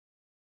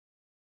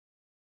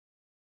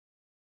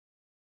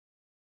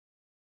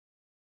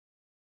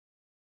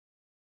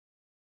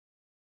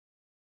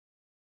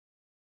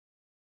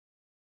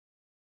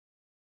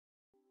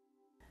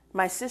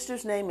My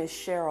sister's name is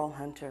Cheryl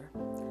Hunter.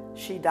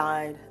 She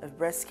died of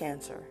breast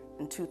cancer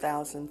in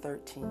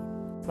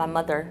 2013. My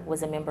mother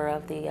was a member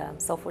of the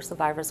Soulful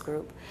Survivors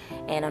group,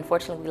 and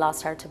unfortunately we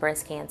lost her to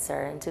breast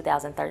cancer in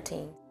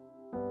 2013.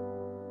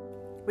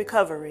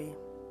 Recovery.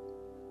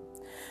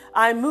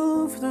 I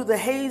move through the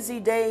hazy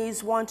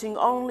days wanting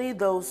only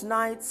those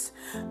nights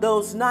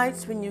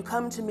when you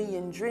come to me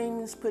in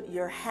dreams, put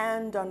your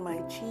hand on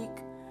my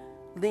cheek,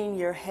 lean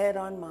your head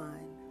on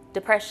mine.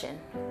 Depression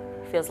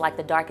feels like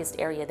the darkest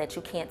area that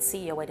you can't see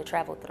your way to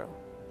travel through.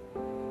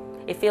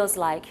 It feels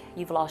like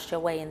you've lost your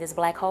way in this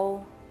black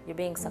hole you're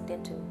being sucked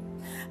into.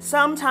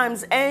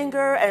 Sometimes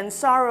anger and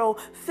sorrow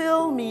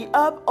fill me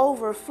up,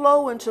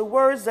 overflow into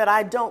words that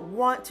I don't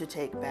want to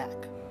take back.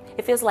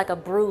 It feels like a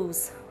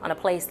bruise on a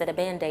place that a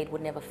Band-Aid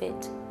would never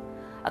fit.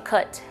 A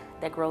cut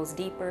that grows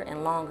deeper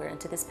and longer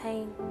into this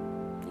pain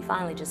you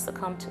finally just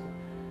succumb to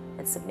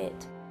and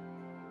submit.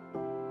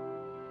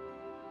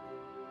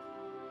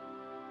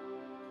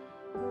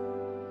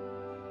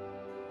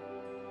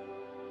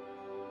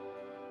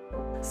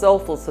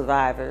 Soulful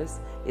Survivors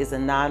is a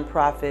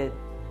nonprofit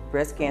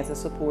breast cancer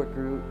support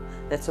group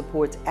that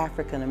supports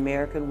African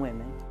American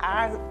women.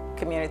 Our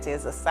community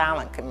is a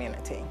silent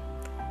community,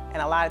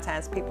 and a lot of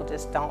times people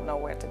just don't know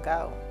where to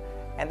go.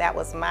 And that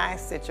was my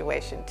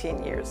situation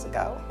 10 years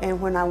ago. And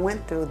when I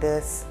went through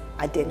this,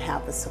 I didn't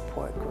have a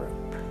support group.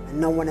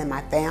 No one in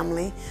my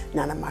family,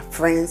 none of my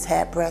friends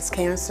had breast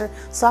cancer,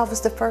 so I was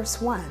the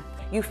first one.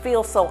 You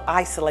feel so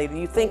isolated.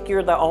 You think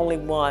you're the only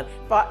one.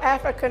 For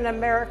African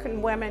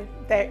American women,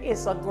 there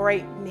is a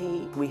great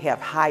need. We have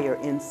higher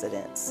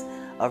incidence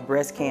of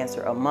breast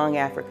cancer among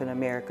African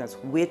Americans,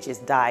 which is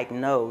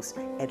diagnosed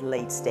at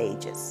late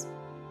stages.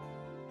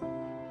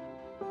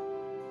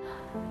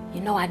 You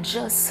know, I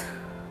just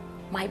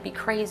might be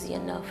crazy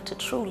enough to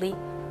truly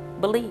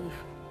believe.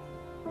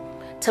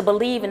 To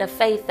believe in a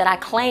faith that I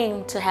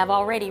claim to have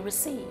already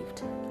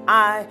received.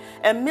 I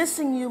am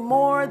missing you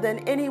more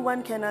than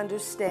anyone can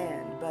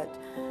understand, but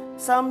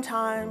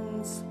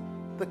sometimes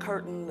the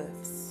curtain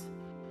lifts.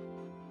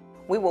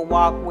 We will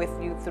walk with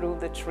you through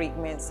the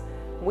treatments.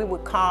 We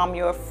would calm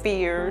your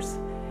fears,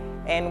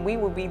 and we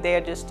would be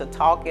there just to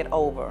talk it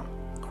over,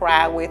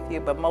 cry with you,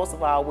 but most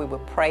of all, we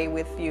would pray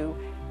with you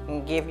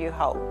and give you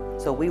hope.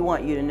 So we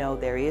want you to know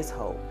there is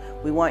hope.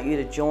 We want you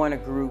to join a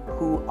group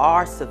who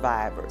are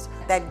survivors.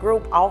 That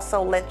group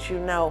also lets you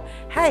know,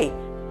 hey,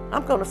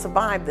 I'm going to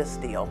survive this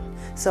deal.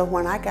 So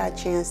when I got a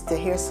chance to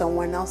hear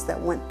someone else that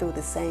went through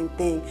the same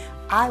thing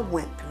I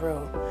went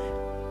through,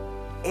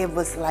 it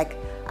was like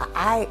an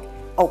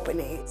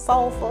eye-opening.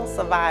 Soulful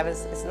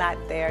Survivors is not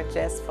there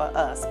just for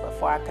us, but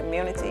for our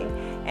community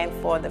and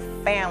for the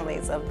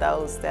families of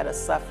those that are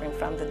suffering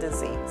from the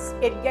disease.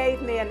 It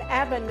gave me an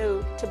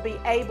avenue to be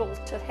able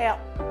to help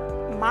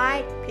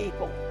my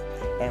people.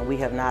 And we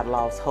have not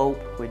lost hope.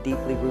 We're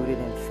deeply rooted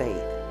in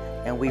faith.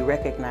 And we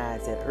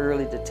recognize that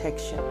early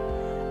detection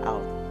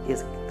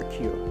is the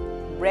cure.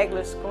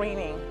 Regular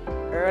screening,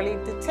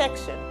 early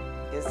detection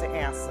is the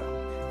answer.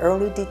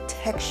 Early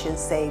detection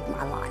saved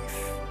my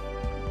life.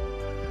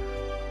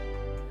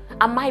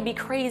 I might be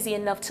crazy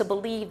enough to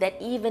believe that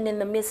even in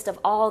the midst of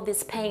all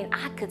this pain,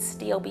 I could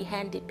still be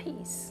handed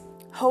peace.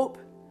 Hope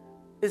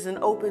is an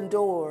open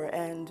door,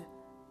 and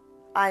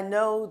I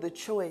know the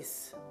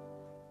choice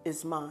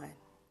is mine.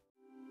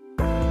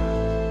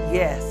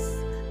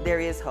 Yes, there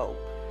is hope.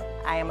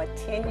 I am a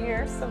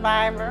 10-year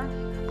survivor.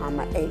 I'm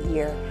an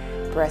 8-year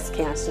breast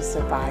cancer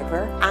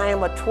survivor. I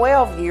am a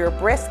 12-year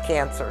breast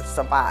cancer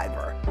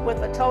survivor. With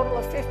a total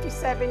of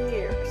 57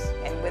 years.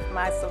 And with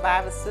my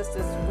survivor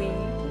sisters,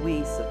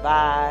 we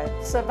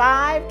survived.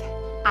 Survived,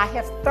 I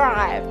have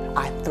thrived.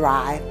 I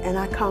thrived and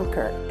I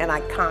conquered. And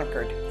I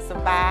conquered.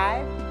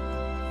 survive,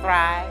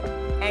 thrive,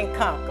 and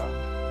conquer.